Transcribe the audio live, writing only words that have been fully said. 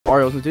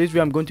Alright, so in today's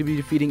video I'm going to be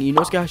defeating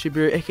Inosuke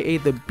Hashibira, aka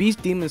the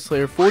Beast Demon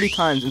Slayer, 40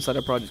 times inside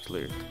of Project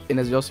Slayer. And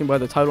as y'all seen by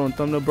the title and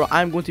thumbnail, bro,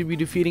 I'm going to be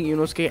defeating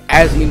Inosuke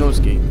as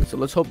Inosuke. So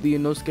let's hope the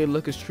Inosuke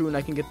luck is true and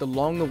I can get the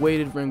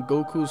long-awaited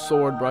Rengoku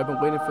sword, bro. I've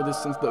been waiting for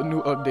this since the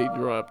new update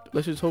dropped.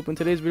 Let's just hope in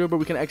today's video, bro,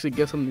 we can actually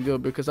get something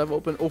good, because I've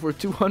opened over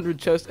 200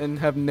 chests and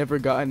have never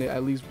gotten it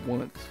at least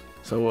once.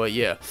 So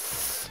yeah,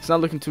 it's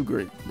not looking too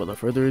great. But without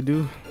further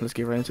ado, let's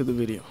get right into the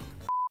video.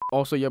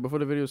 Also, yeah, before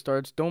the video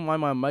starts, don't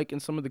mind my mic in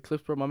some of the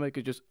clips, bro. My mic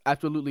is just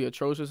absolutely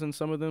atrocious in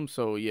some of them.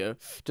 So, yeah,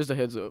 just a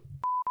heads up.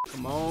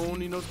 Come on,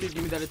 Inosuke,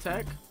 give me that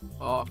attack.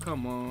 Oh,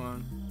 come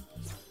on.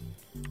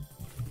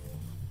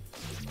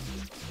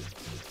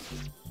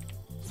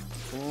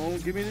 Come on,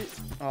 give me it.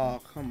 Oh,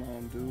 come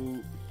on,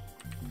 dude.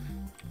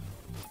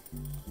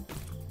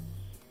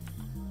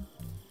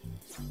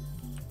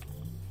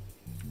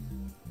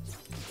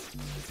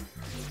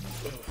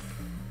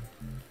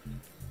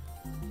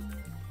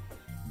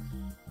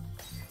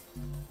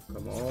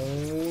 Come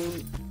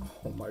on.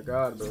 Oh my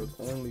god, bro. It's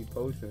only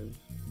potions.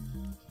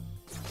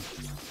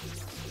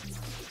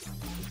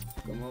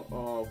 Come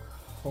on.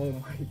 Oh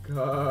my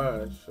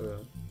gosh.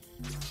 Come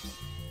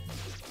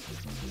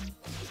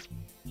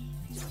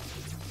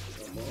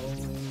on.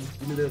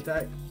 Give me the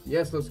attack.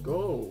 Yes, let's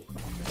go.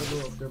 If I go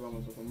up there by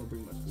myself, I'm gonna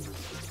bring my scooter.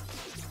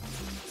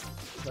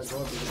 If I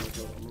go up there by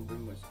myself, I'm gonna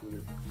bring my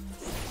scooter.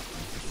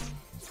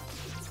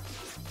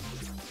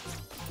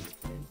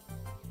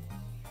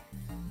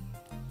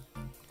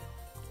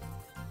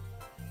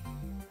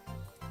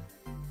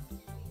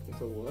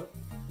 So what?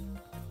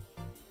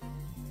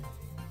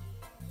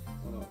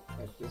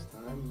 At this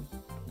time,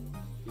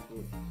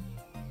 people.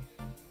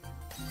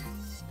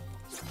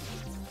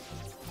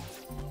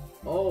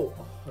 Oh,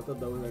 I thought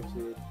that was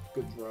actually a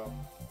good drop.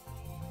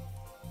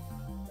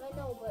 I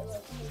know, but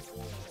like.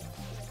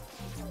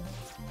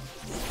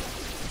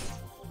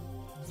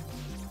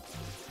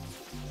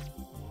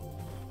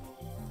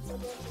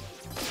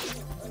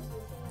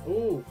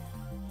 Ooh.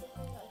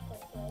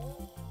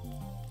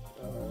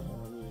 I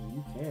mean,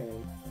 you can.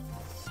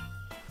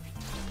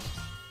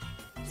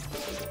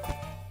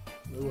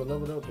 We will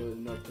level up, but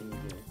nothing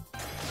again.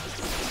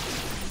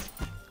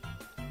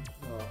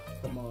 Oh,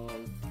 come on.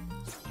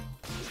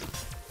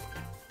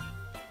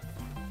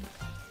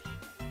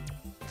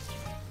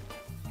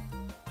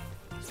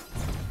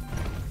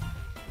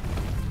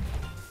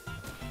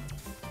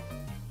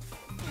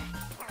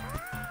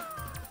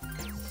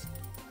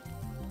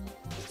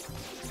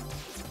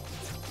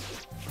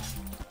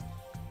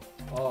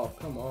 Oh,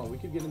 come on. We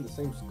could get in the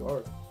same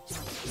scarf.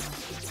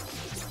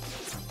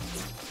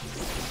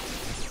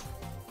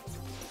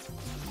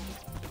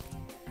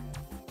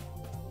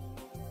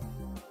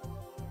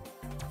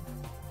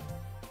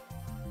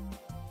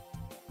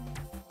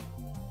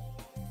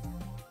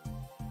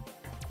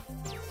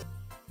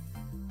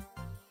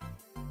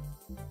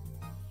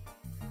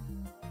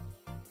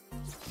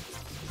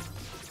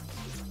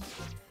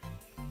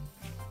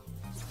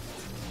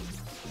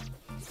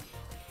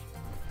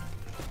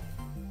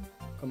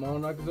 Come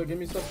on, Nakazo, give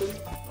me something.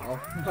 Oh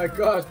my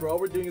gosh, bro, all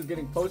we're doing is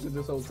getting potions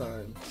this whole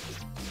time.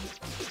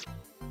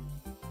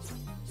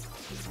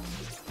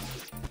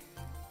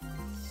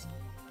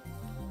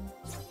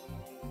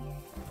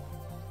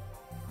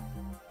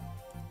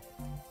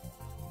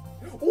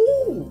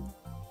 Ooh!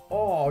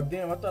 Oh,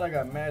 damn, I thought I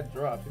got mad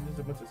drops. It's just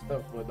a bunch of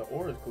stuff, but the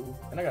ore is cool.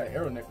 And I got an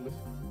arrow necklace.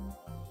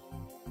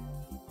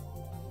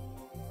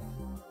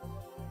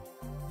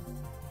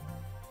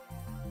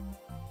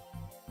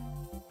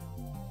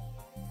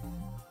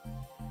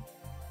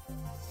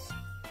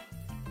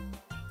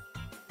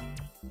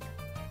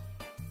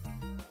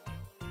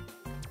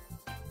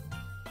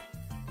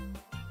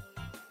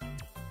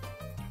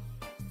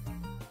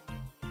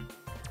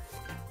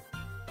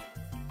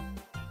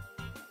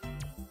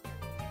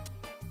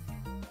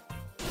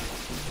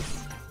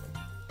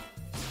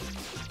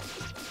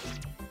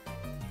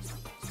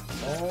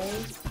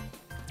 Oh,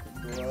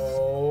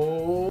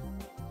 bro.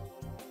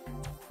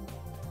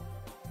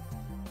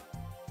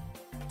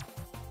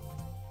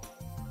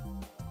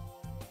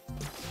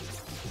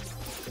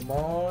 Come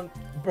on.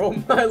 Bro,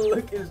 my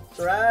look is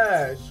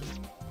trash.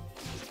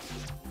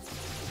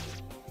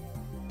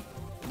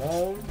 Come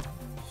on.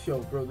 Yo,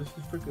 bro, this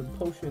is freaking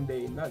potion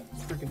day, not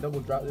freaking double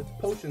drop. It's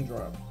potion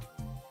drop.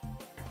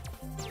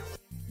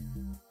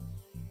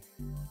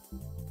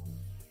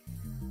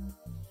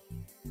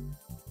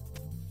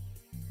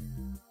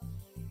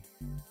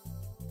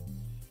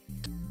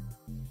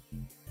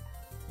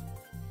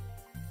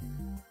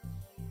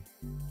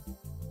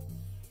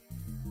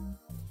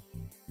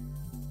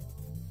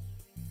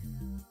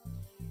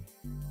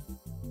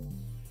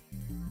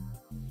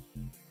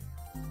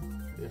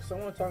 If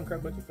someone talking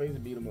crap about your face,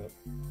 beat them up.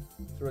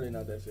 It's really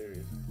not that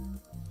serious.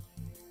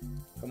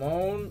 Come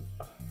on.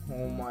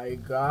 Oh my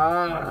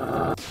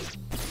god.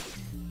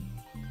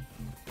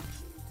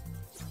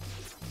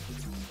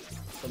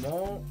 Come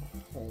on.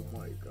 Oh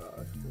my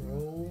gosh,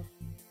 bro.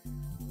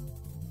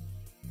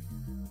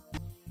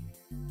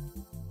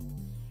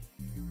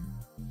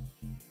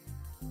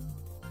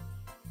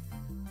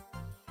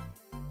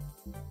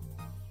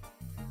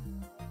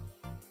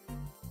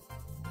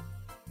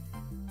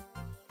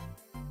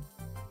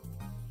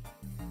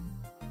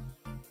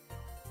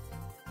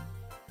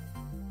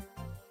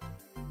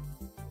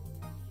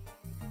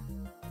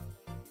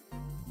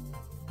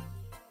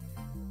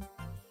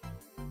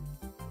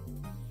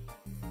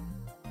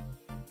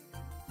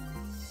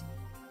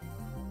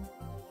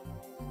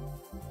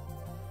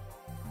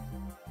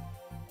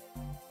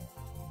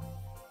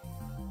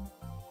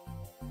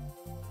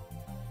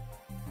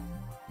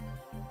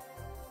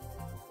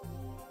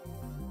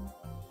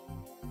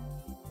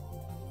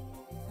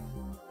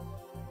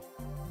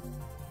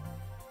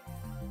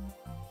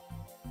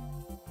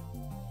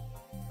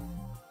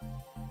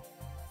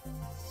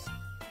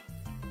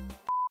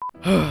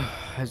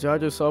 As y'all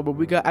just saw, but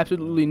we got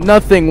absolutely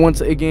nothing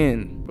once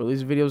again. Bro,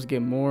 these videos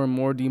get more and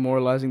more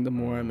demoralizing the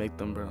more I make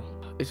them, bro.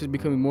 It's just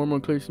becoming more and more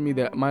clear to me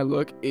that my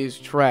luck is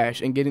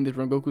trash and getting this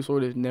Rengoku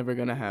sword is never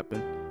gonna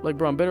happen. Like,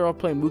 bro, I'm better off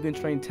playing Mugen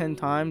Train 10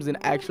 times than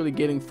actually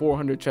getting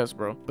 400 chests,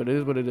 bro. But it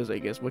is what it is, I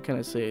guess. What can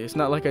I say? It's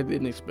not like I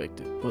didn't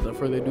expect it. Without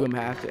further ado, I'm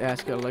gonna have to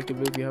ask you to like the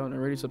video if you haven't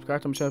already,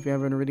 subscribe to my channel if you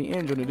haven't already,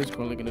 and join the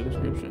Discord link in the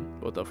description.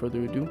 But without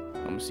further ado,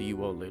 I'm gonna see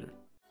you all later.